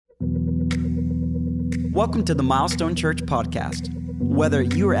Welcome to the Milestone Church podcast. Whether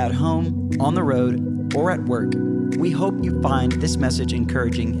you are at home, on the road, or at work, we hope you find this message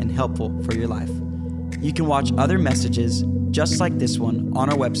encouraging and helpful for your life. You can watch other messages just like this one on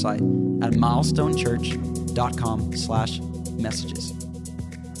our website at milestonechurch.com/messages.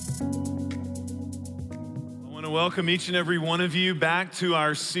 Welcome each and every one of you back to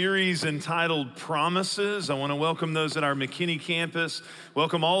our series entitled Promises. I want to welcome those at our McKinney campus,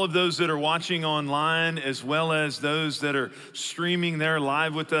 welcome all of those that are watching online, as well as those that are streaming there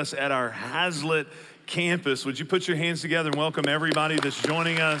live with us at our Hazlet campus. Would you put your hands together and welcome everybody that's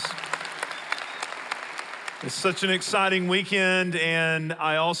joining us? It's such an exciting weekend, and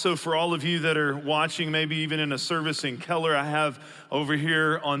I also, for all of you that are watching, maybe even in a service in Keller, I have over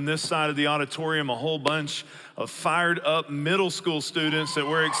here on this side of the auditorium a whole bunch of fired up middle school students that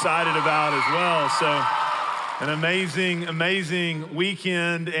we're excited about as well. So an amazing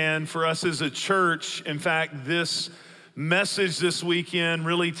weekend, and for us as a church, in fact, this message this weekend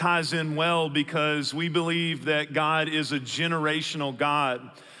really ties in well because we believe that God is a generational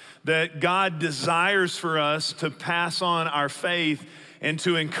God, that God desires for us to pass on our faith and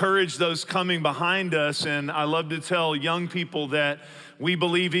to encourage those coming behind us. And I love to tell young people that we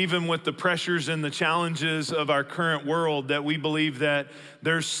believe, even with the pressures and the challenges of our current world, that we believe that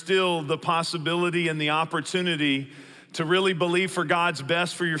there's still the possibility and the opportunity to really believe for God's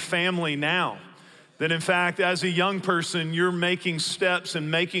best for your family now. That in fact, as a young person, you're making steps and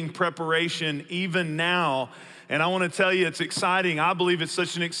making preparation even now. And I want to tell you, it's exciting. I believe it's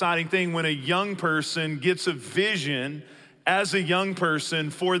such an exciting thing when a young person gets a vision as a young person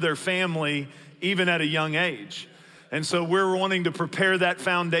for their family, even at a young age. And so we're wanting to prepare that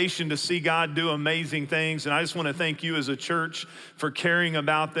foundation to see God do amazing things. And I just want to thank you as a church for caring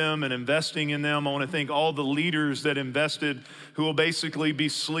about them and investing in them. I want to thank all the leaders that invested, who will basically be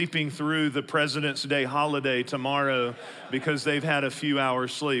sleeping through the President's Day holiday tomorrow because they've had a few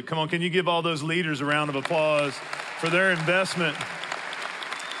hours sleep. Come on, can you give all those leaders a round of applause for their investment?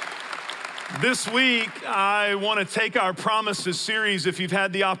 This week, I want to take our Promises series. If you've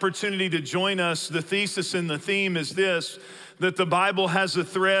had the opportunity to join us, the thesis and the theme is this, that the Bible has a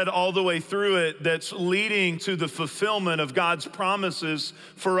thread all the way through it that's leading to the fulfillment of God's promises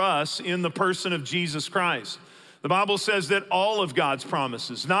for us in the person of Jesus Christ. The Bible says that all of God's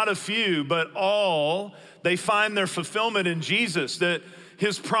promises, not a few, but all, they find their fulfillment in Jesus, that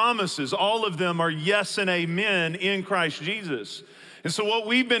his promises, all of them are yes and amen in Christ Jesus. And so what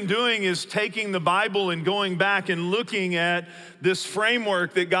we've been doing is taking the Bible and going back and looking at this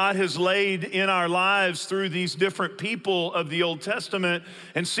framework that God has laid in our lives through these different people of the Old Testament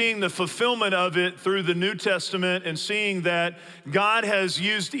and seeing the fulfillment of it through the New Testament and seeing that God has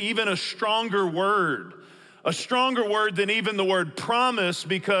used even a stronger word than even the word promise,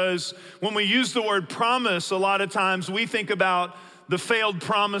 because when we use the word promise, a lot of times we think about the failed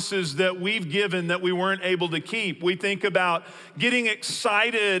promises that we've given that we weren't able to keep. We think about getting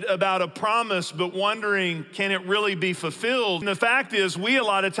excited about a promise, but wondering, can it really be fulfilled? And the fact is, we a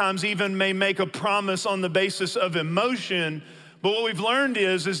lot of times even may make a promise on the basis of emotion, but what we've learned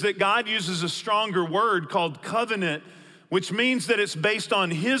is that God uses a stronger word called covenant, which means that it's based on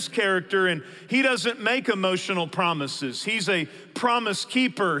his character, and he doesn't make emotional promises. He's a promise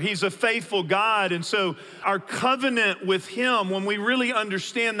keeper. He's a faithful God. And so our covenant with him, when we really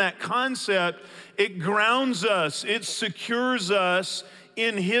understand that concept, it grounds us, it secures us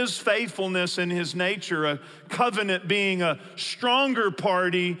in his faithfulness and his nature. A covenant being a stronger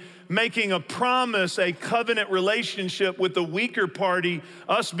party making a promise, a covenant relationship with the weaker party,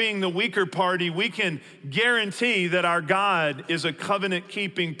 us being the weaker party, we can guarantee that our God is a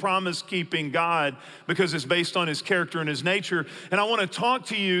covenant-keeping, promise-keeping God because it's based on his character and his nature. And I want to talk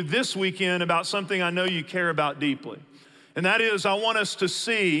to you this weekend about something I know you care about deeply. And that is, I want us to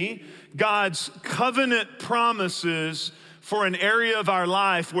see God's covenant promises for an area of our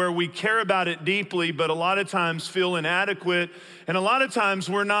life where we care about it deeply, but a lot of times feel inadequate. And a lot of times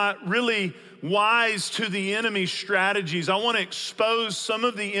we're not really wise to the enemy's strategies. I want to expose some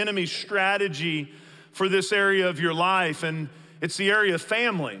of the enemy's strategy for this area of your life, and it's the area of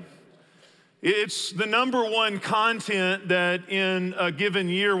family. It's the number one content that in a given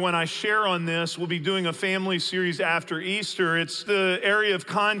year when I share on this, we'll be doing a family series after Easter. It's the area of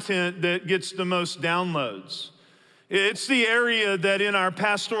content that gets the most downloads. It's the area that in our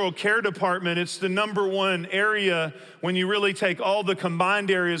pastoral care department, it's the number one area when you really take all the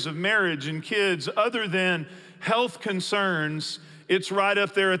combined areas of marriage and kids, other than health concerns, it's right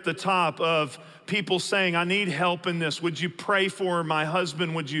up there at the top of people saying, I need help in this. Would you pray for my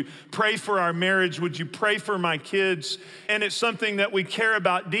husband? Would you pray for our marriage? Would you pray for my kids? And it's something that we care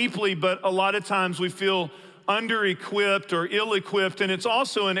about deeply, but a lot of times we feel under-equipped or ill-equipped. And it's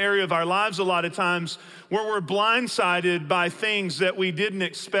also an area of our lives a lot of times where we're blindsided by things that we didn't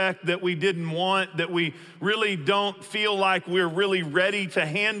expect, that we didn't want, that we really don't feel like we're really ready to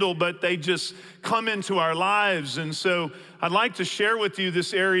handle, but they just come into our lives. And so I'd like to share with you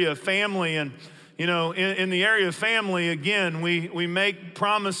this area of family. And you know, in the area of family, again, we make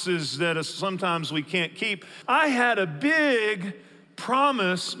promises that sometimes we can't keep. I had a big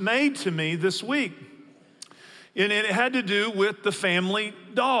promise made to me this week. And it had to do with the family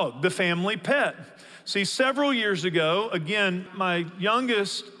dog, the family pet. See, several years ago, again, my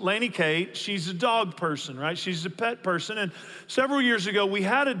youngest, Lainey Kate, she's a dog person, right? She's a pet person. And several years ago, we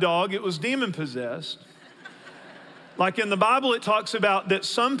had a dog. It was demon-possessed. Like in the Bible, it talks about that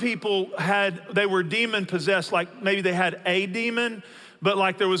some people they were demon-possessed, like maybe they had a demon, but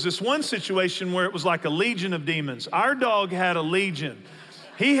like there was this one situation where it was like a legion of demons. Our dog had a legion.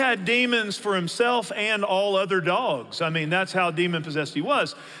 He had demons for himself and all other dogs. I mean, that's how demon-possessed he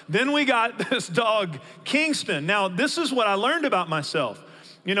was. Then we got this dog, Kingston. Now, this is what I learned about myself.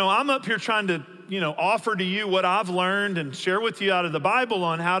 You know, I'm up here trying to, offer to you what I've learned and share with you out of the Bible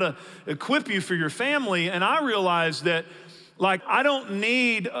on how to equip you for your family. And I realized that, like, I don't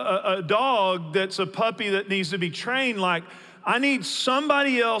need a dog that's a puppy that needs to be trained. Like, I need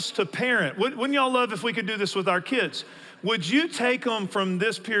somebody else to parent. Wouldn't y'all love if we could do this with our kids? Would you take them from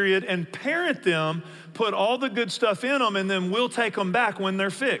this period and parent them, put all the good stuff in them, and then we'll take them back when they're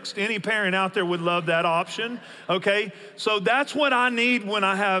fixed? Any parent out there would love that option, okay? So that's what I need when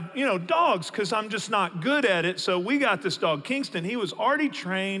I have, dogs, because I'm just not good at it. So we got this dog, Kingston. He was already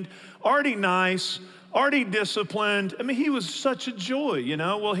trained, already nice, already disciplined. I mean, he was such a joy,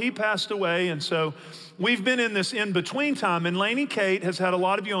 Well, he passed away, and so we've been in this in-between time, and Lainey Kate has had a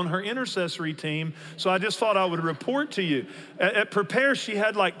lot of you on her intercessory team, so I just thought I would report to you. At Prepare, she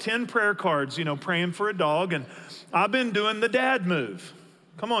had like 10 prayer cards, praying for a dog, and I've been doing the dad move.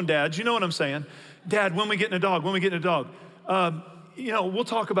 Come on, dads, you know what I'm saying? Dad, when we getting a dog? When we getting a dog? We'll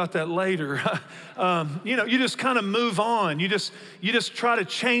talk about that later. You just kind of move on. You just try to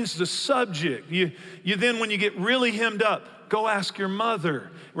change the subject. You then, when you get really hemmed up, go ask your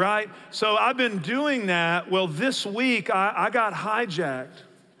mother, right? So I've been doing that. Well, this week I got hijacked.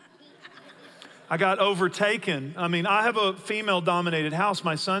 I got overtaken. I mean, I have a female-dominated house.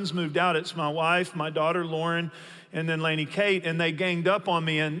 My son's moved out. It's my wife, my daughter, Lauren, and then Lainey Kate, and they ganged up on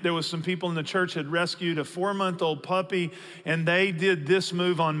me, and there was some people in the church had rescued a 4-month-old puppy, and they did this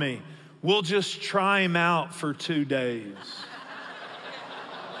move on me. We'll just try him out for 2 days.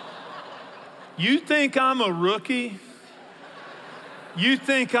 You think I'm a rookie? You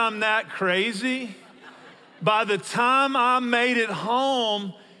think I'm that crazy? By the time I made it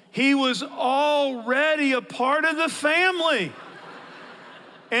home, he was already a part of the family,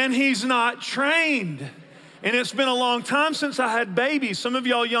 and he's not trained. And it's been a long time since I had babies. Some of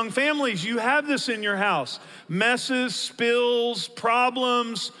y'all young families, you have this in your house. Messes, spills,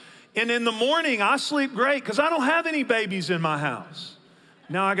 problems. And in the morning, I sleep great because I don't have any babies in my house.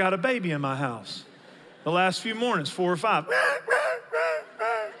 Now I got a baby in my house. The last few mornings, 4 or 5.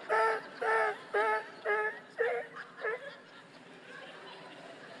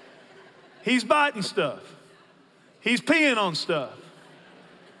 He's biting stuff. He's peeing on stuff.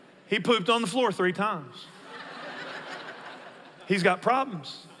 He pooped on the floor 3 times. He's got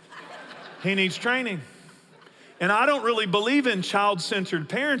problems. He needs training. And I don't really believe in child-centered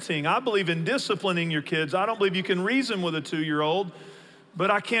parenting. I believe in disciplining your kids. I don't believe you can reason with a 2-year-old,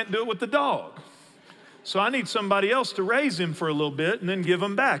 but I can't do it with the dog. So I need somebody else to raise him for a little bit and then give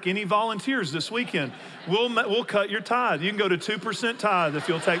him back. Any volunteers this weekend? We'll cut your tithe. You can go to 2% tithe if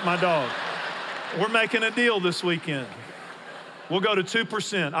you'll take my dog. We're making a deal this weekend. We'll go to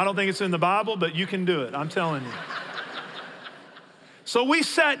 2%. I don't think it's in the Bible, but you can do it. I'm telling you. So we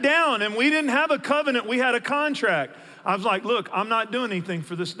sat down and we didn't have a covenant. We had a contract. I was like, look, I'm not doing anything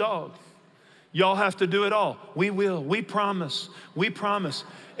for this dog. Y'all have to do it all. We will. We promise. We promise.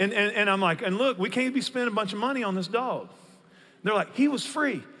 And I'm like, and look, we can't be spending a bunch of money on this dog. They're like, he was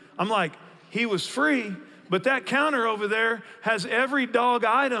free. I'm like, he was free, but that counter over there has every dog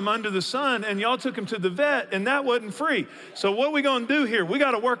item under the sun, and y'all took him to the vet, and that wasn't free. So what are we going to do here? We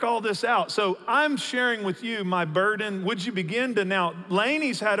got to work all this out. So I'm sharing with you my burden. Would you begin to now?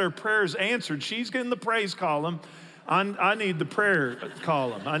 Lainey's had her prayers answered. She's getting the praise column. I need the prayer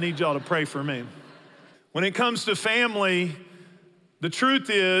column. I need y'all to pray for me. When it comes to family, The truth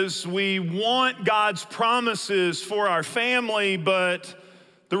is, we want God's promises for our family, but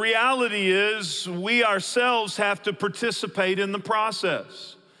the reality is we ourselves have to participate in the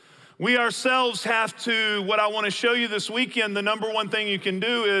process. We ourselves have to, what I want to show you this weekend, the number one thing you can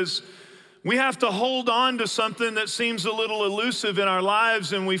do is we have to hold on to something that seems a little elusive in our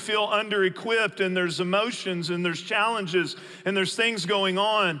lives, and we feel under-equipped, and there's emotions and there's challenges and there's things going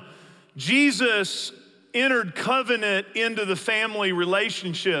on. Jesus entered covenant into the family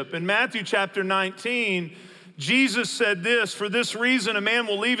relationship. In Matthew chapter 19, Jesus said this, "For this reason a man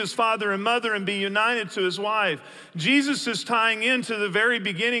will leave his father and mother and be united to his wife." Jesus is tying into the very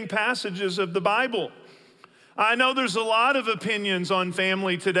beginning passages of the Bible. I know there's a lot of opinions on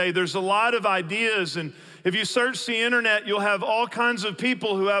family today. There's a lot of ideas, and if you search the internet, you'll have all kinds of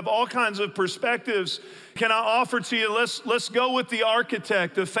people who have all kinds of perspectives. Can I offer to you, let's go with the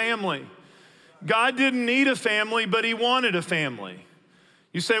architect of family. God didn't need a family, but he wanted a family.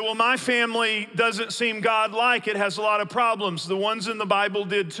 You say, well, my family doesn't seem God-like. It has a lot of problems. The ones in the Bible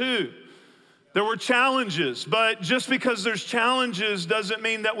did too. There were challenges, but just because there's challenges doesn't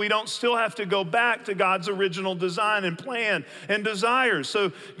mean that we don't still have to go back to God's original design and plan and desires.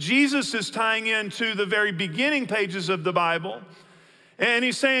 So Jesus is tying into the very beginning pages of the Bible, and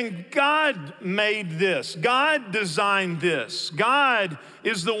he's saying, God made this. God designed this. God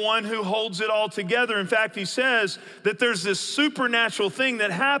is the one who holds it all together. In fact, he says that there's this supernatural thing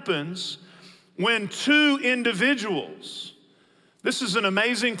that happens when two individuals, this is an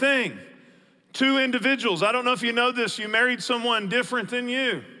amazing thing, two individuals. I don't know if you know this, you married someone different than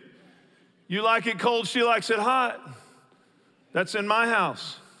you. You like it cold, she likes it hot. That's in my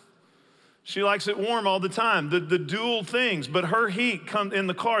house. She likes it warm all the time, the dual things, but her heat comes in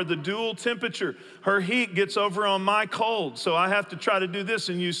the car, the dual temperature. Her heat gets over on my cold, so I have to try to do this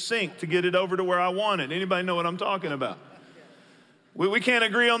and use sync to get it over to where I want it. Anybody know what I'm talking about? We can't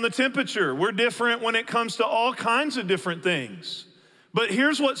agree on the temperature. We're different when it comes to all kinds of different things. But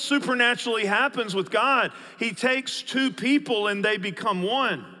here's what supernaturally happens with God. He takes two people and they become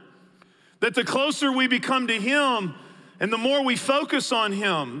one. That the closer we become to him, and the more we focus on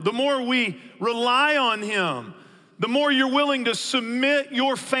him, the more we rely on him, the more you're willing to submit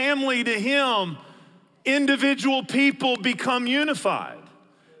your family to him, individual people become unified.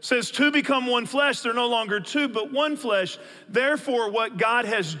 It says two become one flesh. They're no longer two, but one flesh. Therefore, what God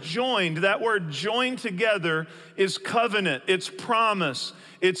has joined, that word joined together, is covenant. It's promise.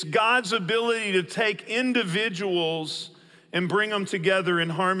 It's God's ability to take individuals and bring them together in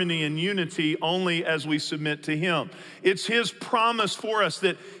harmony and unity only as we submit to him. It's his promise for us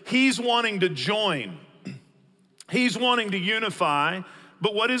that he's wanting to join. He's wanting to unify,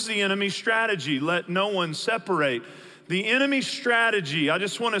 but what is the enemy's strategy? Let no one separate. The enemy's strategy, I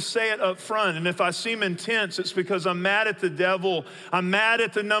just want to say it up front, and if I seem intense, it's because I'm mad at the devil. I'm mad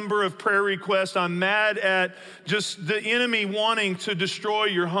at the number of prayer requests. I'm mad at just the enemy wanting to destroy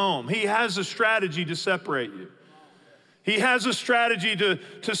your home. He has a strategy to separate you. He has a strategy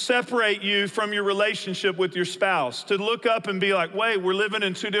to separate you from your relationship with your spouse, to look up and be like, wait, we're living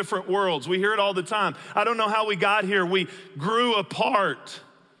in two different worlds. We hear it all the time. I don't know how we got here. We grew apart.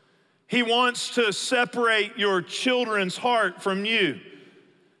 He wants to separate your children's heart from you.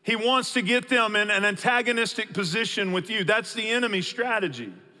 He wants to get them in an antagonistic position with you. That's the enemy's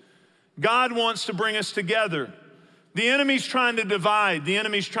strategy. God wants to bring us together. The enemy's trying to divide. The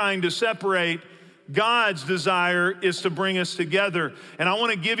enemy's trying to separate. God's desire is to bring us together. And I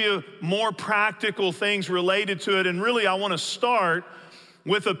want to give you more practical things related to it. And really, I want to start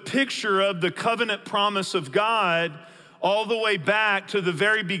with a picture of the covenant promise of God all the way back to the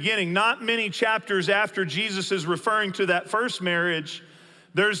very beginning. Not many chapters after Jesus is referring to that first marriage,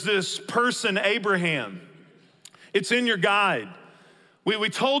 there's this person, Abraham. It's in your guide.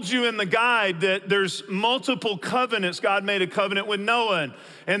 We told you in the guide that there's multiple covenants. God made a covenant with Noah,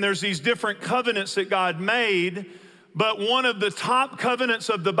 and there's these different covenants that God made, but one of the top covenants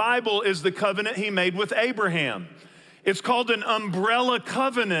of the Bible is the covenant he made with Abraham. It's called an umbrella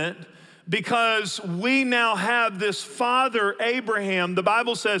covenant because we now have this father, Abraham. The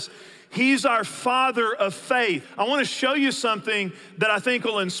Bible says he's our father of faith. I want to show you something that I think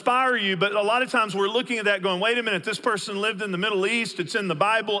will inspire you, but a lot of times we're looking at that going, wait a minute, this person lived in the Middle East, it's in the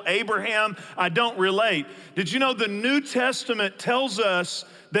Bible, Abraham, I don't relate. Did you know the New Testament tells us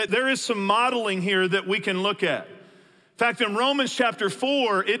that there is some modeling here that we can look at? In fact, in Romans chapter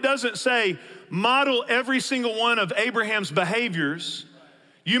 4, it doesn't say model every single one of Abraham's behaviors.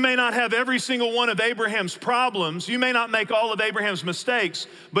 You may not have every single one of Abraham's problems. You may not make all of Abraham's mistakes,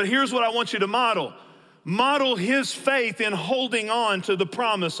 but here's what I want you to model. Model his faith in holding on to the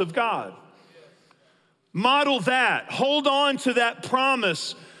promise of God. Model that. Hold on to that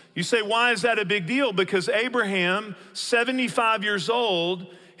promise. You say, why is that a big deal? Because Abraham, 75 years old,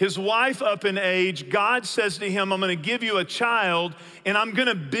 his wife up in age, God says to him, I'm going to give you a child, and I'm going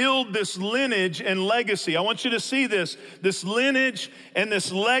to build this lineage and legacy. I want you to see this lineage and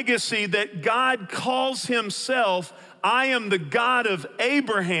this legacy that God calls himself. I am the God of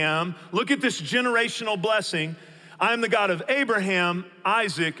Abraham. Look at this generational blessing. I am the God of Abraham,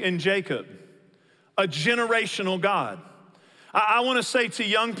 Isaac, and Jacob. A generational God. I want to say to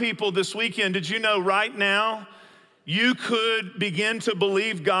young people this weekend, did you know right now you could begin to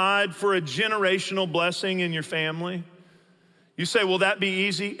believe God for a generational blessing in your family? You say, will that be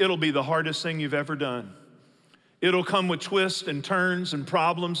easy? It'll be the hardest thing you've ever done. It'll come with twists and turns and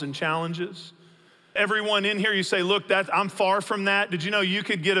problems and challenges. Everyone in here, you say, look, I'm far from that. Did you know you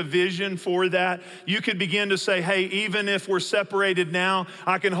could get a vision for that? You could begin to say, hey, even if we're separated now,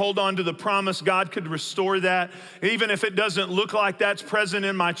 I can hold on to the promise. God could restore that. Even if it doesn't look like that's present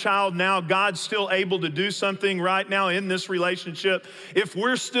in my child now, God's still able to do something right now in this relationship. If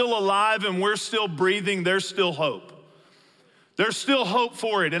we're still alive and we're still breathing, there's still hope. There's still hope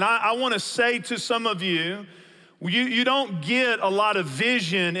for it. And I want to say to some of you, you don't get a lot of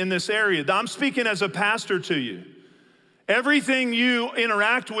vision in this area. I'm speaking as a pastor to you. Everything you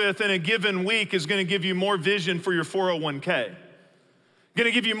interact with in a given week is going to give you more vision for your 401k. Going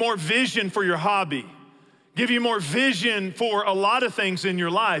to give you more vision for your hobby. Give you more vision for a lot of things in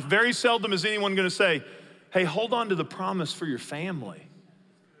your life. Very seldom is anyone going to say, hey, hold on to the promise for your family.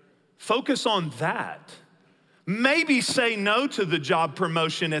 Focus on that. Maybe say no to the job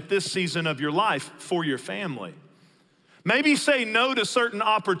promotion at this season of your life for your family. Maybe say no to certain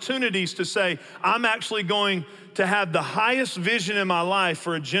opportunities to say, I'm actually going to have the highest vision in my life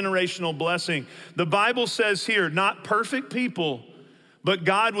for a generational blessing. The Bible says here, not perfect people, but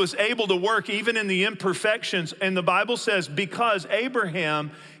God was able to work even in the imperfections. And the Bible says, because Abraham,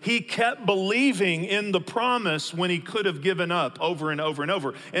 he kept believing in the promise when he could have given up over and over and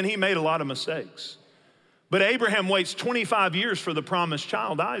over. And he made a lot of mistakes. But Abraham waits 25 years for the promised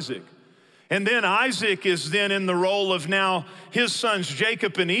child, Isaac. And then Isaac is then in the role of now his sons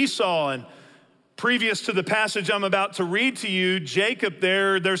Jacob and Esau. And previous to the passage I'm about to read to you, Jacob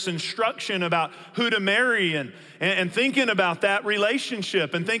there's instruction about who to marry and thinking about that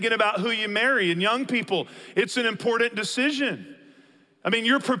relationship and thinking about who you marry. And young people, it's an important decision. I mean,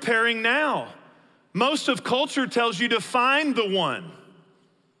 you're preparing now. Most of culture tells you to find the one.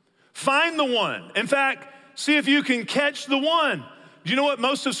 Find the one. In fact, see if you can catch the one. Do you know what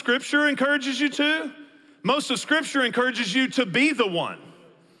most of Scripture encourages you to? Most of Scripture encourages you to be the one.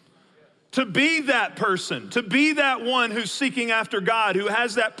 To be that person, to be that one who's seeking after God, who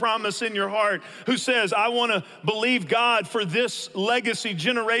has that promise in your heart, who says, I want to believe God for this legacy,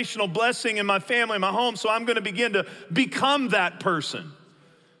 generational blessing in my family, my home, so I'm going to begin to become that person.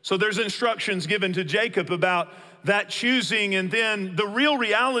 So there's instructions given to Jacob about that choosing, and then the real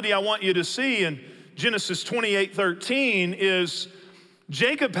reality I want you to see in Genesis 28:13 is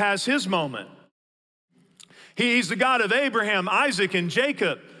Jacob has his moment. He's the God of Abraham, Isaac, and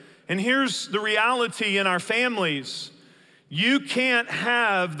Jacob. And here's the reality in our families. You can't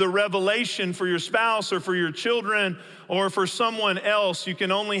have the revelation for your spouse or for your children or for someone else. You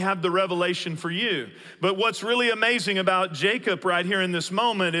can only have the revelation for you. But what's really amazing about Jacob right here in this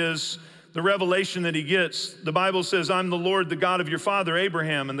moment is the revelation that he gets. The Bible says, I'm the Lord, the God of your father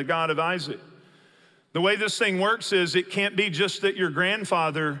Abraham and the God of Isaac. The way this thing works is it can't be just that your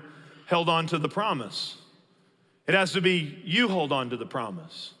grandfather held on to the promise. It has to be you hold on to the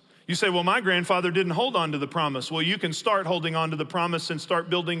promise. You say, well, my grandfather didn't hold on to the promise. Well, you can start holding on to the promise and start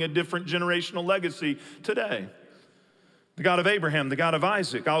building a different generational legacy today. The God of Abraham, the God of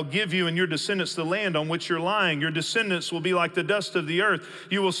Isaac, I'll give you and your descendants the land on which you're lying. Your descendants will be like the dust of the earth.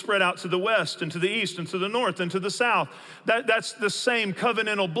 You will spread out to the west and to the east and to the north and to the south. That's the same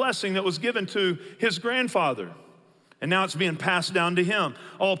covenantal blessing that was given to his grandfather. And now it's being passed down to him.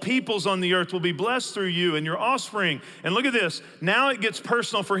 All peoples on the earth will be blessed through you and your offspring. And look at this. Now it gets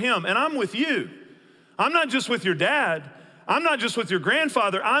personal for him. And I'm with you. I'm not just with your dad. I'm not just with your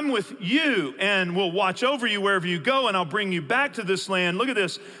grandfather, I'm with you, and will watch over you wherever you go, and I'll bring you back to this land. Look at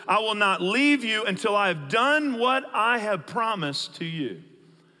this. I will not leave you until I have done what I have promised to you.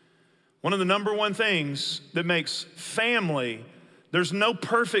 One of the number one things that makes family, there's no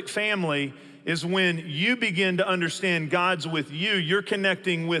perfect family, is when you begin to understand God's with you, you're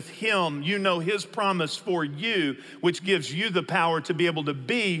connecting with him, you know his promise for you, which gives you the power to be able to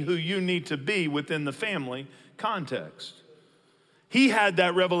be who you need to be within the family context. He had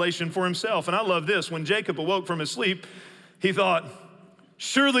that revelation for himself. And I love this. When Jacob awoke from his sleep, he thought,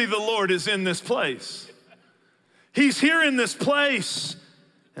 surely the Lord is in this place. He's here in this place,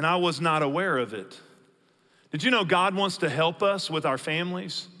 and I was not aware of it. Did you know God wants to help us with our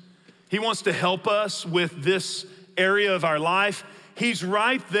families? He wants to help us with this area of our life. He's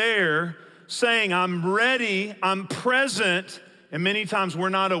right there saying, I'm ready, I'm present, and many times we're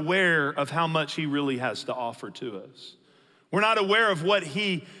not aware of how much he really has to offer to us. We're not aware of what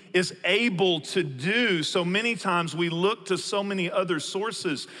he is able to do. So many times we look to so many other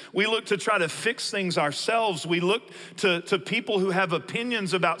sources. We look to try to fix things ourselves. We look to people who have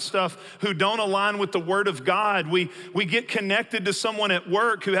opinions about stuff who don't align with the Word of God. We get connected to someone at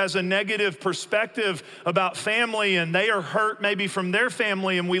work who has a negative perspective about family, and they are hurt maybe from their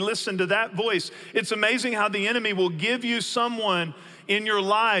family, and we listen to that voice. It's amazing how the enemy will give you someone in your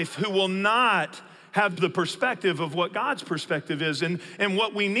life who will not have the perspective of what God's perspective is. And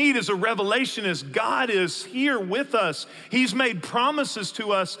what we need is a revelation is God is here with us. He's made promises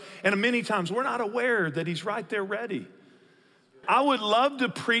to us, and many times we're not aware that he's right there ready. I would love to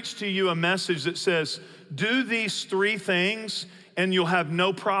preach to you a message that says, do these 3 things and you'll have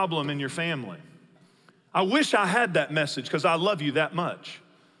no problem in your family. I wish I had that message because I love you that much.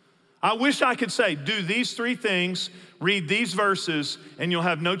 I wish I could say, do these 3 things, read these verses, and you'll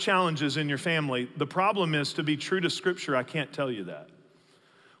have no challenges in your family. The problem is, to be true to Scripture, I can't tell you that.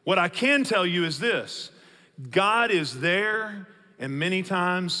 What I can tell you is this: God is there, and many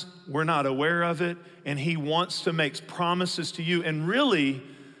times we're not aware of it, and he wants to make promises to you. And really,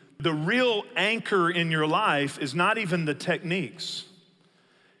 the real anchor in your life is not even the techniques.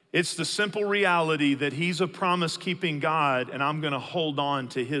 It's the simple reality that he's a promise-keeping God, and I'm gonna hold on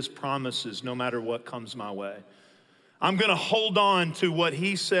to his promises no matter what comes my way. I'm gonna hold on to what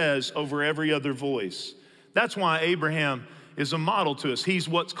he says over every other voice. That's why Abraham is a model to us. He's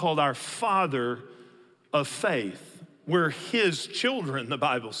what's called our father of faith. We're his children, the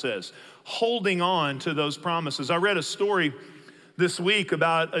Bible says, holding on to those promises. I read a story this week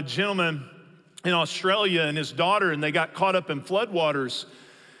about a gentleman in Australia and his daughter, and they got caught up in floodwaters.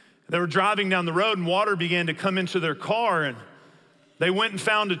 They were driving down the road and water began to come into their car, and they went and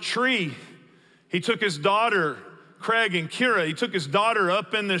found a tree. He took his daughter, Craig and Kira, he took his daughter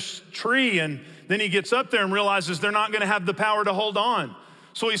up in this tree, and then he gets up there and realizes they're not gonna have the power to hold on.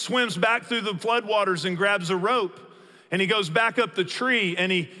 So he swims back through the floodwaters and grabs a rope, and he goes back up the tree, and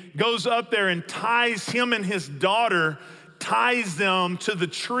he goes up there and ties him and his daughter, ties them to the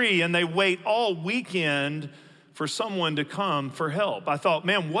tree, and they wait all weekend for someone to come for help. I thought,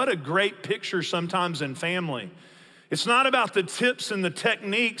 man, what a great picture sometimes in family. It's not about the tips and the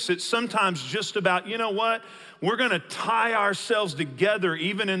techniques. It's sometimes just about, you know what? We're gonna tie ourselves together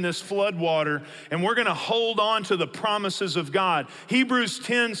even in this floodwater, and we're gonna hold on to the promises of God. Hebrews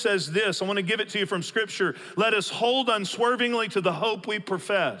 10 says this, I wanna give it to you from Scripture. Let us hold unswervingly to the hope we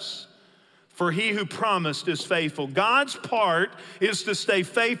profess, for he who promised is faithful. God's part is to stay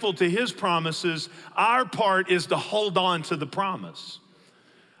faithful to his promises. Our part is to hold on to the promise.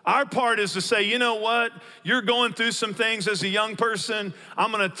 Our part is to say, you know what? You're going through some things as a young person.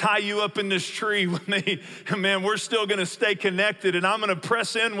 I'm gonna tie you up in this tree with me. Man, we're still gonna stay connected, and I'm gonna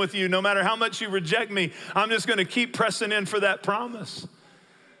press in with you no matter how much you reject me. I'm just gonna keep pressing in for that promise.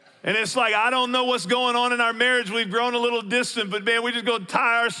 And it's like, I don't know what's going on in our marriage. We've grown a little distant, but man, we just go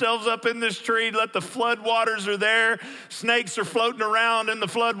tie ourselves up in this tree, let the flood waters are there. Snakes are floating around in the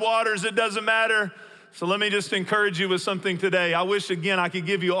flood waters. It doesn't matter. So let me just encourage you with something today. I wish, again, I could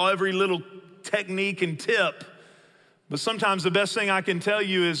give you every little technique and tip, but sometimes the best thing I can tell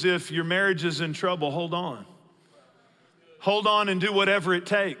you is if your marriage is in trouble, hold on. Hold on and do whatever it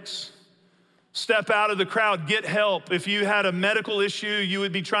takes. Step out of the crowd, get help. If you had a medical issue, you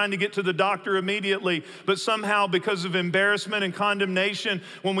would be trying to get to the doctor immediately, but somehow because of embarrassment and condemnation,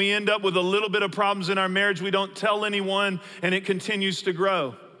 when we end up with a little bit of problems in our marriage, we don't tell anyone, and it continues to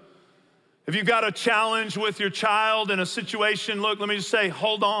grow. If you've got a challenge with your child in a situation, look, let me just say,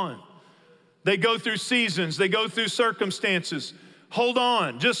 hold on. They go through seasons, they go through circumstances. Hold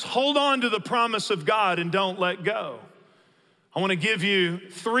on, just hold on to the promise of God and don't let go. I want to give you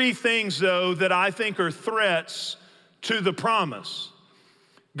 3 things, though, that I think are threats to the promise.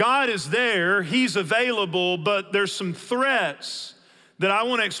 God is there, he's available, but there's some threats that I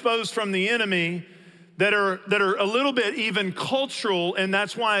want to expose from the enemy that are a little bit even cultural, and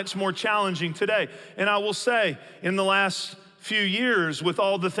that's why it's more challenging today. And I will say, in the last few years, with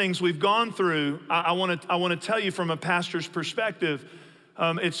all the things we've gone through, I want to tell you from a pastor's perspective,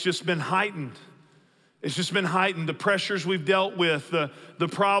 it's just been heightened. It's just been heightened. The pressures we've dealt with, the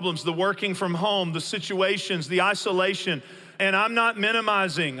problems, the working from home, the situations, the isolation. And I'm not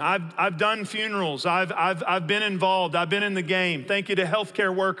minimizing. I've done funerals. I've been involved. I've been in the game. Thank you to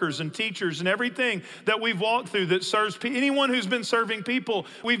healthcare workers and teachers and everything that we've walked through that serves anyone who's been serving people.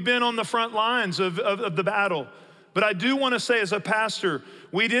 We've been on the front lines of the battle. But I do want to say, as a pastor,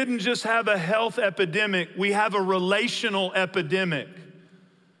 we didn't just have a health epidemic, we have a relational epidemic.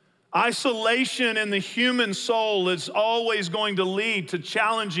 Isolation in the human soul is always going to lead to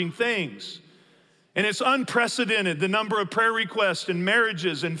challenging things. And it's unprecedented, the number of prayer requests and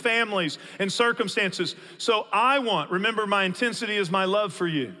marriages and families and circumstances. So remember, my intensity is my love for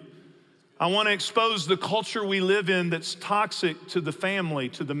you. I want to expose the culture we live in that's toxic to the family,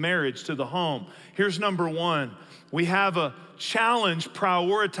 to the marriage, to the home. Here's number one. We have a challenge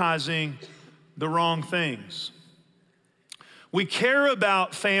prioritizing the wrong things. We care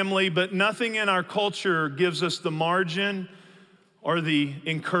about family, but nothing in our culture gives us the margin or the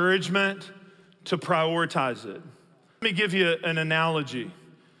encouragement to prioritize it. Let me give you an analogy,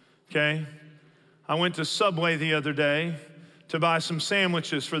 okay? I went to Subway the other day to buy some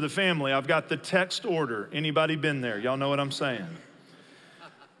sandwiches for the family. I've got the text order. Anybody been there? Y'all know what I'm saying.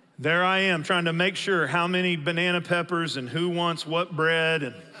 There I am trying to make sure how many banana peppers and who wants what bread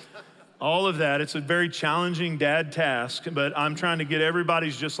and all of that. It's a very challenging dad task, but I'm trying to get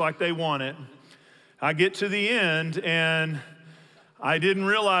everybody's just like they want it. I get to the end and I didn't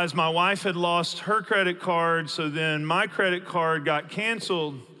realize my wife had lost her credit card, so then my credit card got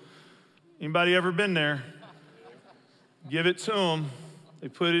canceled. Anybody ever been there? Give it to them. They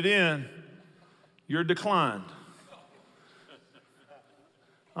put it in. You're declined.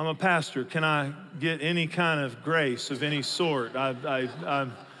 I'm a pastor. Can I get any kind of grace of any sort?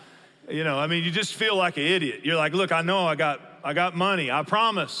 You just feel like an idiot. You're like, look, I know I got money. I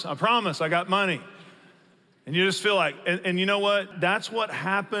promise I got money. And you just feel like, and you know what? That's what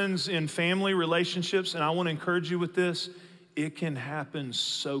happens in family relationships. And I want to encourage you with this. It can happen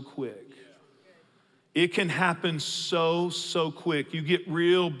so quick. It can happen so quick. You get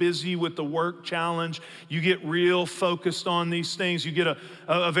real busy with the work challenge. You get real focused on these things. You get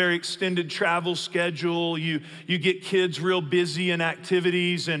a very extended travel schedule. You get kids real busy in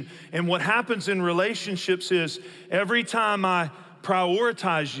activities. And what happens in relationships is every time I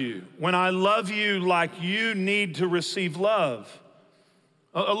prioritize you, when I love you like you need to receive love.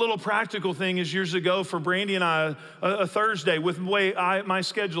 A little practical thing is years ago for Brandy and I, a Thursday, with the way my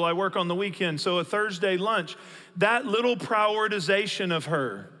schedule, I work on the weekend, so a Thursday lunch, that little prioritization of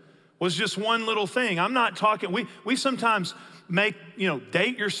her was just one little thing. I'm not talking, we sometimes make,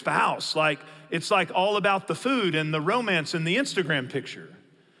 date your spouse, like it's like all about the food and the romance and the Instagram picture.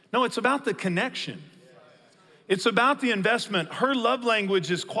 No, it's about the connection. It's about the investment. Her love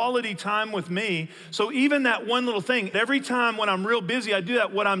language is quality time with me. So even that one little thing, every time when I'm real busy, I do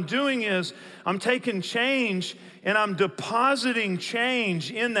that. What I'm doing is I'm taking change and I'm depositing change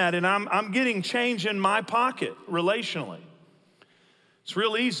in that, and I'm getting change in my pocket relationally. It's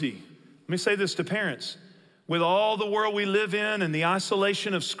real easy. Let me say this to parents. With all the world we live in and the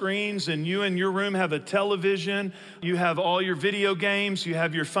isolation of screens, and you in your room have a television, you have all your video games, you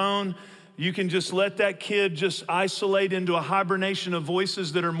have your phone, you can just let that kid just isolate into a hibernation of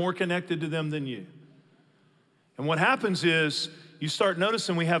voices that are more connected to them than you. And what happens is you start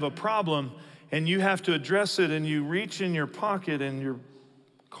noticing we have a problem and you have to address it, and you reach in your pocket and your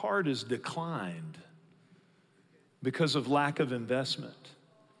card is declined because of lack of investment.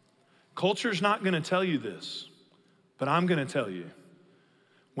 Culture's not gonna tell you this, but I'm gonna tell you.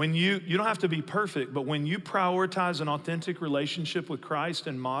 When you don't have to be perfect, but when you prioritize an authentic relationship with Christ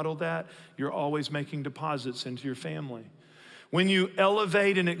and model that, you're always making deposits into your family. When you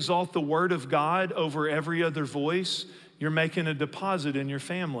elevate and exalt the word of God over every other voice, you're making a deposit in your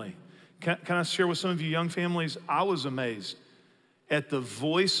family. Can I share with some of you young families? I was amazed at the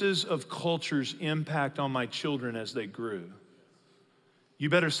voices of culture's impact on my children as they grew. You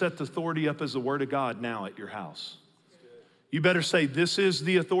better set the authority up as the word of God now at your house. You better say, this is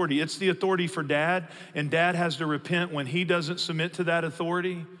the authority. It's the authority for dad, and dad has to repent when he doesn't submit to that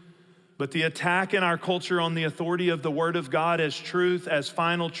authority. But the attack in our culture on the authority of the word of God as truth, as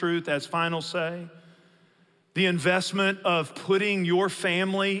final say, the investment of putting your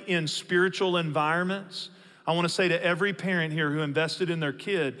family in spiritual environments. I want to say to every parent here who invested in their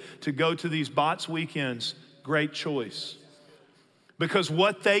kid to go to these BOTS weekends, great choice. Because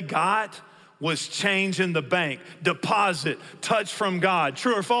what they got was change in the bank, deposit, touch from God.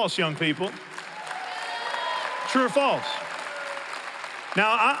 True or false, young people? True or false?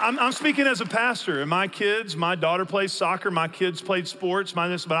 Now, I'm speaking as a pastor, and my daughter plays soccer, my kids played sports,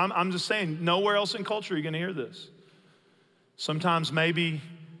 but I'm just saying, nowhere else in culture you're gonna hear this. Sometimes maybe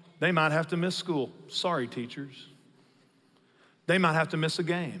they might have to miss school. Sorry, teachers. They might have to miss a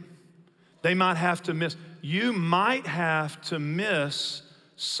game. You might have to miss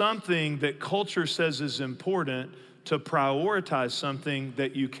something that culture says is important to prioritize something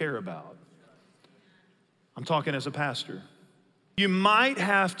that you care about. I'm talking as a pastor. You might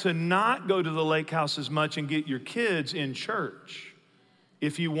have to not go to the lake house as much and get your kids in church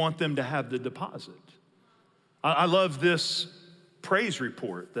if you want them to have the deposit. I love this praise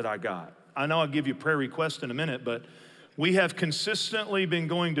report that I got. I know I'll give you a prayer request in a minute, but we have consistently been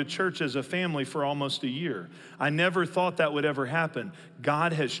going to church as a family for almost a year. I never thought that would ever happen.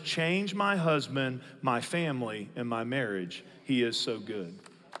 God has changed my husband, my family, and my marriage. He is so good.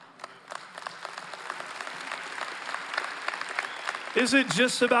 Is it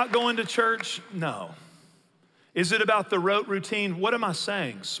just about going to church? No. Is it about the rote routine? What am I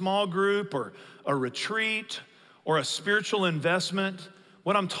saying? Small group or a retreat or a spiritual investment?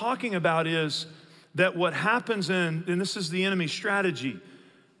 What I'm talking about is that what happens and this is the enemy's strategy,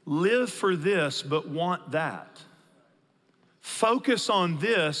 live for this but want that. Focus on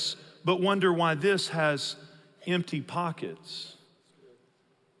this but wonder why this has empty pockets.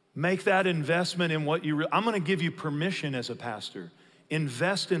 Make that investment in what I'm gonna give you permission as a pastor.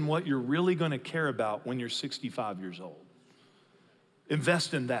 Invest in what you're really gonna care about when you're 65 years old.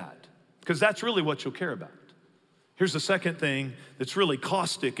 Invest in that, because that's really what you'll care about. Here's the second thing that's really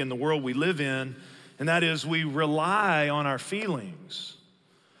caustic in the world we live in, and that is we rely on our feelings.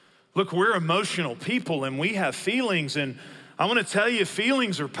 Look, we're emotional people and we have feelings, and I wanna tell you,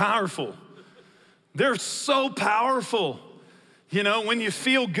 feelings are powerful. They're so powerful. You know, when you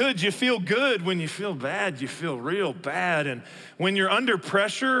feel good, you feel good. When you feel bad, you feel real bad. And when you're under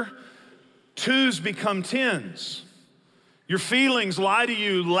pressure, 2s become 10s. Your feelings lie to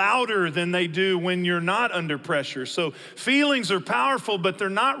you louder than they do when you're not under pressure. So feelings are powerful, but they're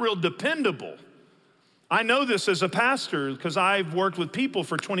not real dependable. I know this as a pastor because I've worked with people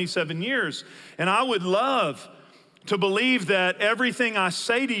for 27 years, and I would love to believe that everything I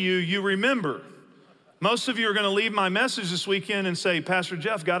say to you, you remember. Most of you are gonna leave my message this weekend and say, Pastor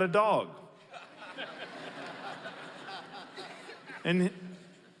Jeff got a dog. and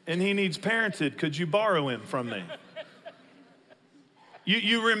he needs parented. Could you borrow him from me?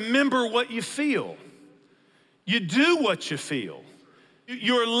 You remember what you feel. You do what you feel.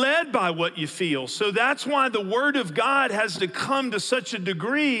 You're led by what you feel. So that's why the Word of God has to come to such a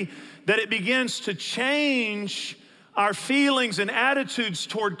degree that it begins to change our feelings and attitudes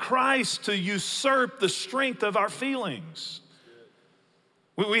toward Christ to usurp the strength of our feelings.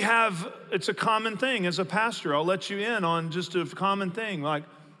 It's a common thing as a pastor. I'll let you in on just a common thing. Like,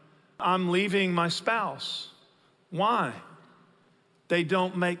 I'm leaving my spouse. Why? They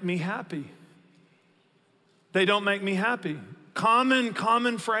don't make me happy. They don't make me happy.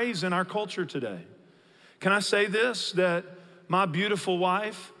 Common phrase in our culture today. Can I say this, that my beautiful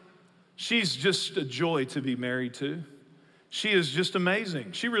wife, she's just a joy to be married to. She is just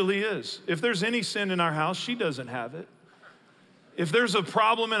amazing. She really is. If there's any sin in our house, she doesn't have it. If there's a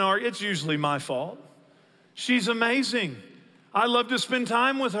problem it's usually my fault. She's amazing. I love to spend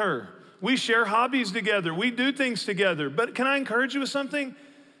time with her. We share hobbies together. We do things together. But can I encourage you with something?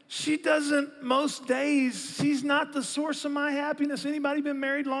 She doesn't, most days, she's not the source of my happiness. Anybody been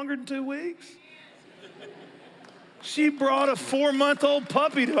married longer than 2 weeks? She brought a 4-month-old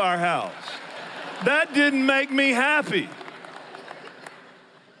puppy to our house. That didn't make me happy.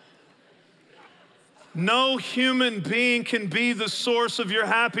 No human being can be the source of your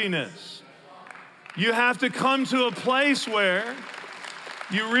happiness. You have to come to a place where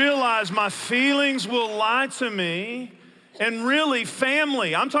you realize my feelings will lie to me, and really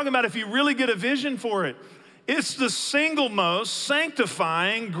family, I'm talking about if you really get a vision for it, it's the single most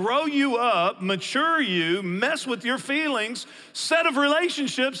sanctifying, grow you up, mature you, mess with your feelings, set of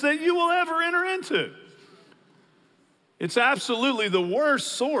relationships that you will ever enter into. It's absolutely the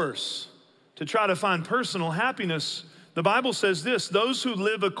worst source to try to find personal happiness. The Bible says this, those who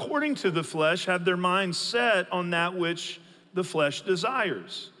live according to the flesh have their minds set on that which the flesh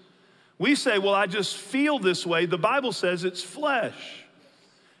desires. We say, well, I just feel this way. The Bible says it's flesh.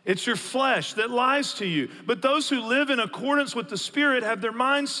 It's your flesh that lies to you. But those who live in accordance with the Spirit have their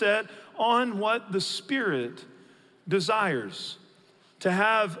mind set on what the Spirit desires. To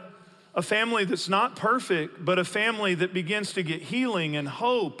have a family that's not perfect, but a family that begins to get healing and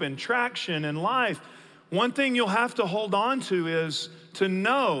hope and traction and life. One thing you'll have to hold on to is to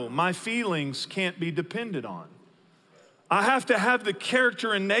know my feelings can't be depended on. I have to have the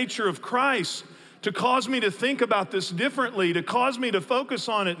character and nature of Christ to cause me to think about this differently, to cause me to focus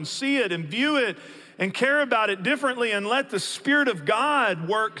on it and see it and view it and care about it differently and let the Spirit of God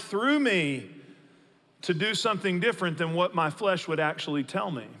work through me to do something different than what my flesh would actually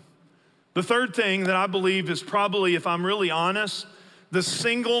tell me. The third thing that I believe is probably, if I'm really honest, the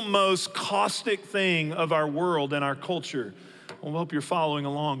single most caustic thing of our world and our culture. I hope you're following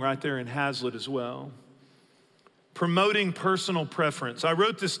along right there in Hazlitt as well. Promoting personal preference. I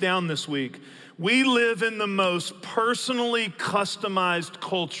wrote this down this week. We live in the most personally customized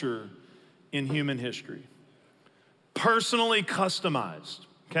culture in human history. Personally customized,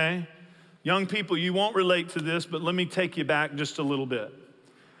 okay? Young people, you won't relate to this, but let me take you back just a little bit.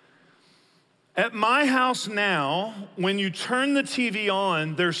 At my house now, when you turn the TV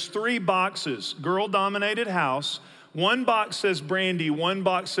on, there's 3 boxes, girl-dominated house. One box says Brandy, one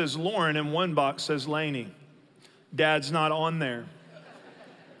box says Lauren, and one box says Lainey. Dad's not on there.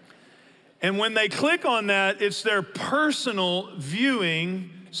 And when they click on that, it's their personal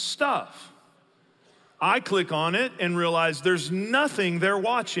viewing stuff. I click on it and realize there's nothing they're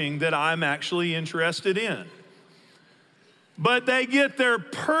watching that I'm actually interested in. But they get their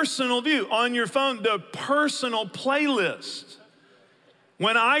personal view on your phone, the personal playlist.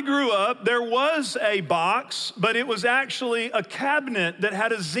 When I grew up, there was a box, but it was actually a cabinet that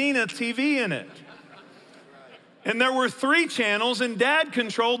had a Zenith TV in it. And there were 3 channels, and Dad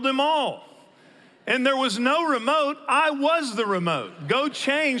controlled them all. And there was no remote. I was the remote. Go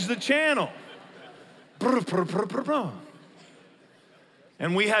change the channel.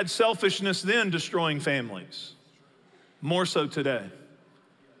 And we had selfishness then destroying families. More so today.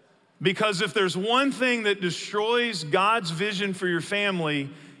 Because if there's one thing that destroys God's vision for your family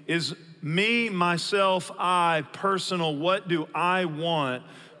is me, myself, I, personal, what do I want?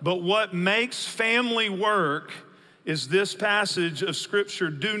 But what makes family work is this passage of Scripture.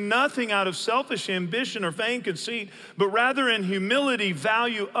 Do nothing out of selfish ambition or vain conceit, but rather in humility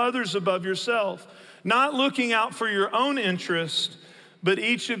value others above yourself, not looking out for your own interest, but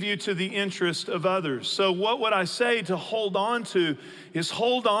each of you to the interest of others. So what would I say to hold on to is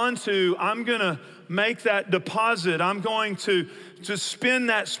I'm gonna make that deposit. I'm going to spend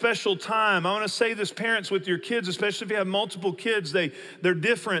that special time. I want to say this, parents, with your kids, especially if you have multiple kids, they're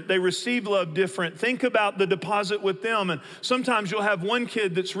different. They receive love different. Think about the deposit with them. And sometimes you'll have one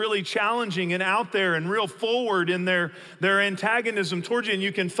kid that's really challenging and out there and real forward in their antagonism towards you, and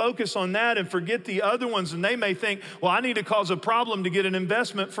you can focus on that and forget the other ones. And they may think, well, I need to cause a problem to get an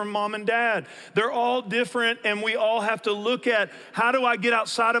investment from mom and dad. They're all different, and we all have to look at how do I get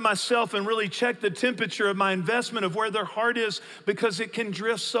outside of myself and really check the temperature of my investment of where their heart is, because it can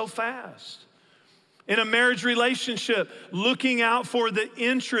drift so fast. In a marriage relationship, looking out for the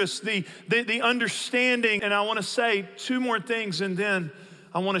interest, the understanding. And I want to say 2 more things, and then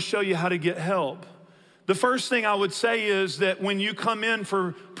I want to show you how to get help. The first thing I would say is that when you come in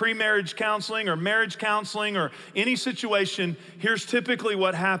for pre-marriage counseling or marriage counseling or any situation, here's typically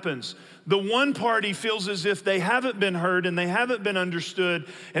what happens. The one party feels as if they haven't been heard and they haven't been understood.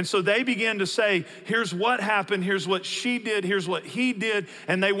 And so they begin to say, here's what happened, here's what she did, here's what he did.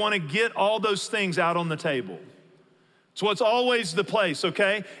 And they want to get all those things out on the table. So it's always the place,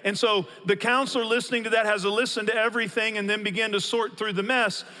 okay? And so the counselor listening to that has to listen to everything and then begin to sort through the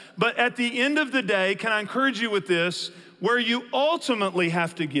mess. But at the end of the day, can I encourage you with this? Where you ultimately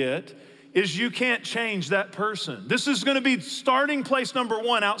have to get is you can't change that person. This is gonna be starting place number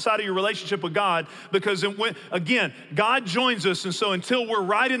 1 outside of your relationship with God, because again, God joins us, and so until we're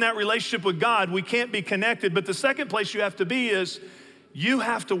right in that relationship with God, we can't be connected. But the second place you have to be is you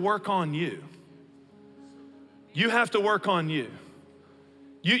have to work on you. You have to work on you.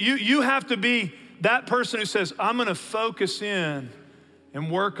 You have to be that person who says, I'm gonna focus in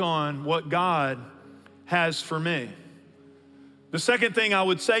and work on what God has for me. The second thing I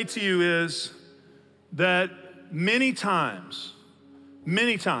would say to you is that many times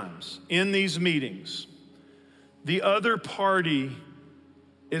in these meetings, the other party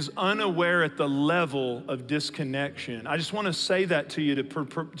is unaware at the level of disconnection. I just want to say that to you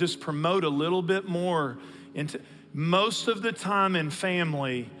to just promote a little bit more into. Most of the time in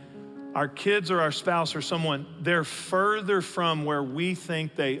family, our kids or our spouse or someone, they're further from where we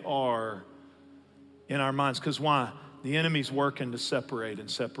think they are in our minds. Because why? The enemy's working to separate.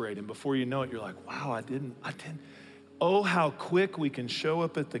 And before you know it, you're like, wow, I didn't. Oh, how quick we can show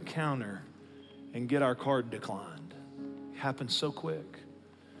up at the counter and get our card declined. It happens so quick.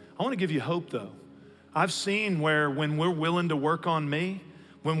 I want to give you hope, though. I've seen where when we're willing to work on me,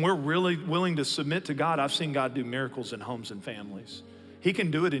 when we're really willing to submit to God, I've seen God do miracles in homes and families. He can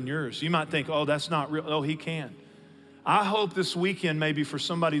do it in yours. You might think, oh, that's not real. Oh, he can. I hope this weekend, maybe for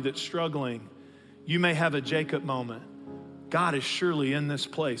somebody that's struggling, you may have a Jacob moment. God is surely in this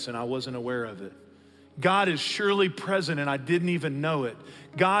place and I wasn't aware of it. God is surely present and I didn't even know it.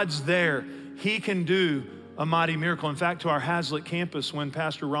 God's there. He can do a mighty miracle. In fact, to our Hazlitt campus, when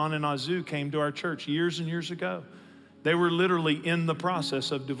Pastor Ron and Azu came to our church years and years ago, they were literally in the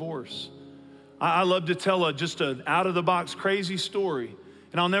process of divorce. I love to tell just an out-of-the-box crazy story.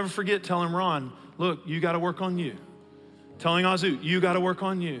 And I'll never forget telling Ron, look, you got to work on you. Telling Azu, you got to work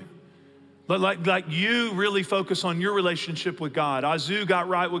on you. Like you really focus on your relationship with God. Azu got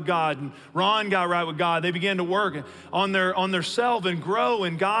right with God and Ron got right with God. They began to work on their self and grow.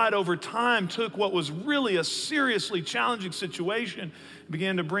 And God over time took what was really a seriously challenging situation and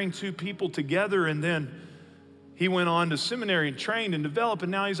began to bring two people together. And then he went on to seminary and trained and developed.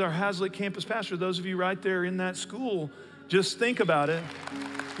 And now he's our Hazlitt campus pastor. Those of you right there in that school, just think about it.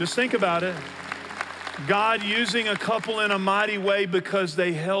 Just think about it. God using a couple in a mighty way because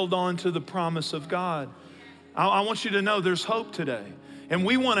they held on to the promise of God. I want you to know there's hope today. And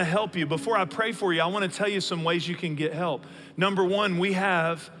we want to help you. Before I pray for you, I want to tell you some ways you can get help. Number one, we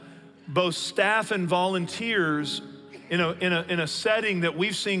have both staff and volunteers in a setting that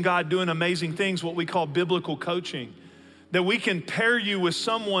we've seen God doing amazing things, what we call biblical coaching, that we can pair you with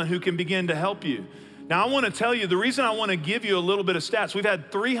someone who can begin to help you. Now, I want to tell you, the reason I want to give you a little bit of stats, we've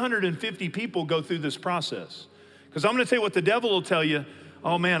had 350 people go through this process. Because I'm going to tell you what the devil will tell you.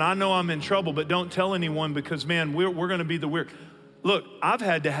 Oh, man, I know I'm in trouble, but don't tell anyone because, man, we're going to be the weird. Look, I've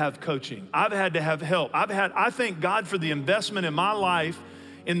had to have coaching. I've had to have help. I thank God for the investment in my life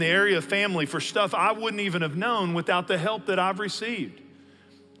in the area of family for stuff I wouldn't even have known without the help that I've received.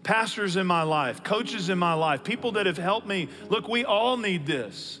 Pastors in my life, coaches in my life, people that have helped me. Look, we all need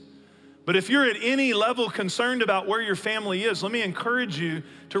this. But if you're at any level concerned about where your family is, let me encourage you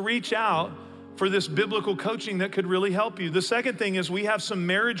to reach out for this biblical coaching that could really help you. The second thing is we have some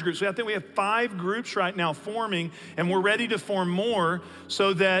marriage groups. I think we have 5 groups right now forming, and we're ready to form more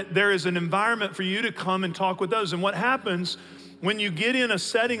so that there is an environment for you to come and talk with those. And what happens when you get in a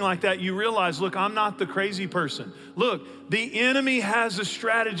setting like that, you realize, look, I'm not the crazy person. Look, the enemy has a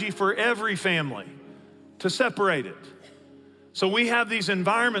strategy for every family to separate it. So we have these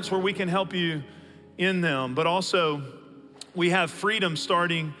environments where we can help you in them, but also we have Freedom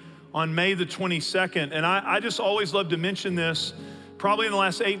starting on May the 22nd. And I just always love to mention this. Probably in the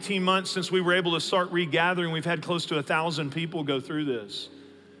last 18 months since we were able to start regathering, we've had close to 1,000 people go through this.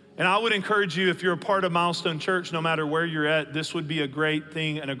 And I would encourage you, if you're a part of Milestone Church, no matter where you're at, this would be a great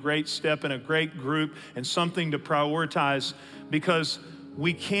thing and a great step and a great group and something to prioritize because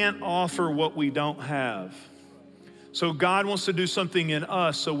we can't offer what we don't have. So God wants to do something in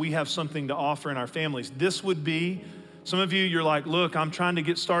us so we have something to offer in our families. This would be, some of you, you're like, look, I'm trying to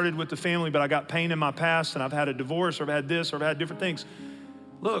get started with the family, but I got pain in my past and I've had a divorce or I've had this or I've had different things.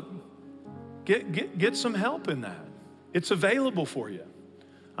 Look, get some help in that. It's available for you.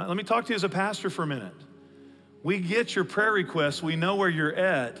 Let me talk to you as a pastor for a minute. We get your prayer requests. We know where you're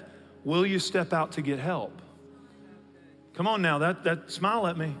at. Will you step out to get help? Come on now, that smile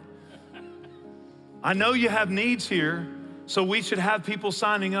at me. I know you have needs here, so we should have people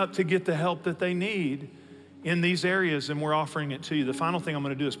signing up to get the help that they need in these areas, and we're offering it to you. The final thing I'm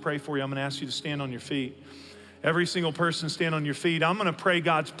going to do is pray for you. I'm going to ask you to stand on your feet. Every single person stand on your feet. I'm going to pray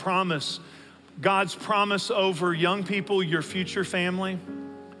God's promise over young people, your future family.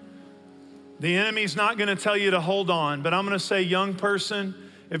 The enemy's not going to tell you to hold on, but I'm going to say, young person,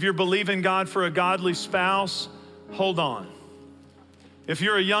 if you're believing God for a godly spouse, hold on. If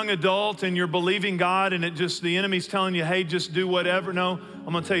you're a young adult and you're believing God and the enemy's telling you, hey, just do whatever, no,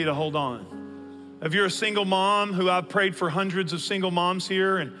 I'm gonna tell you to hold on. If you're a single mom, who I've prayed for hundreds of single moms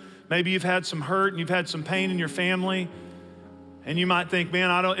here, and maybe you've had some hurt and you've had some pain in your family, and you might think, man,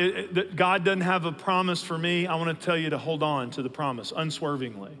 God doesn't have a promise for me. I wanna tell you to hold on to the promise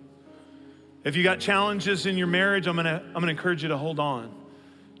unswervingly. If you got challenges in your marriage, I'm gonna encourage you to hold on.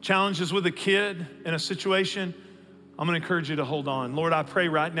 Challenges with a kid in a situation, I'm gonna encourage you to hold on. Lord, I pray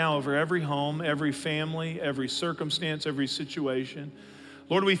right now over every home, every family, every circumstance, every situation.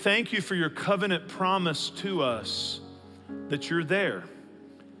 Lord, we thank you for your covenant promise to us that you're there.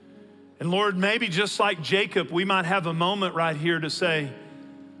 And Lord, maybe just like Jacob, we might have a moment right here to say,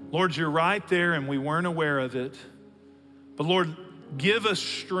 Lord, you're right there and we weren't aware of it. But Lord, give us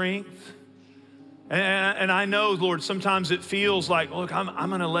strength. And I know, Lord, sometimes it feels like, look, I'm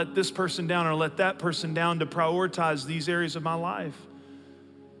going to let this person down or let that person down to prioritize these areas of my life.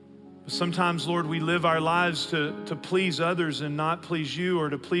 But sometimes, Lord, we live our lives to please others and not please you, or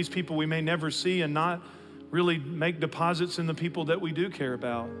to please people we may never see and not really make deposits in the people that we do care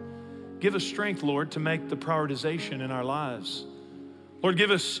about. Give us strength, Lord, to make the prioritization in our lives. Lord,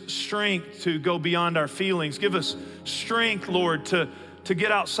 give us strength to go beyond our feelings. Give us strength, Lord, to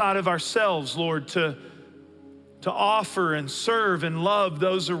get outside of ourselves, Lord, to to offer and serve and love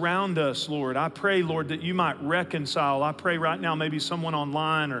those around us, Lord. I pray, Lord, that you might reconcile. I pray right now, maybe someone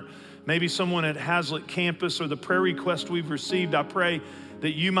online or maybe someone at Hazlitt campus or the prayer request we've received, I pray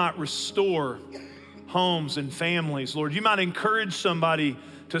that you might restore homes and families. Lord, you might encourage somebody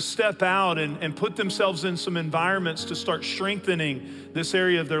to step out and put themselves in some environments to start strengthening this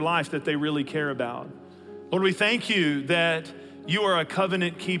area of their life that they really care about. Lord, we thank you that you are a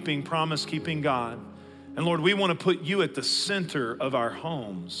covenant-keeping, promise-keeping God. And Lord, we want to put you at the center of our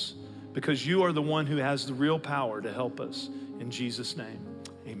homes because you are the one who has the real power to help us. In Jesus' name,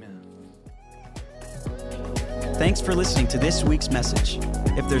 amen. Thanks for listening to this week's message.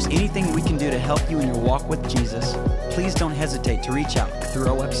 If there's anything we can do to help you in your walk with Jesus, please don't hesitate to reach out through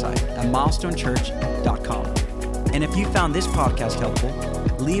our website at milestonechurch.com. And if you found this podcast helpful,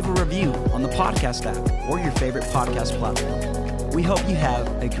 leave a review on the podcast app or your favorite podcast platform. We hope you have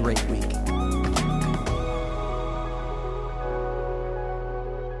a great week.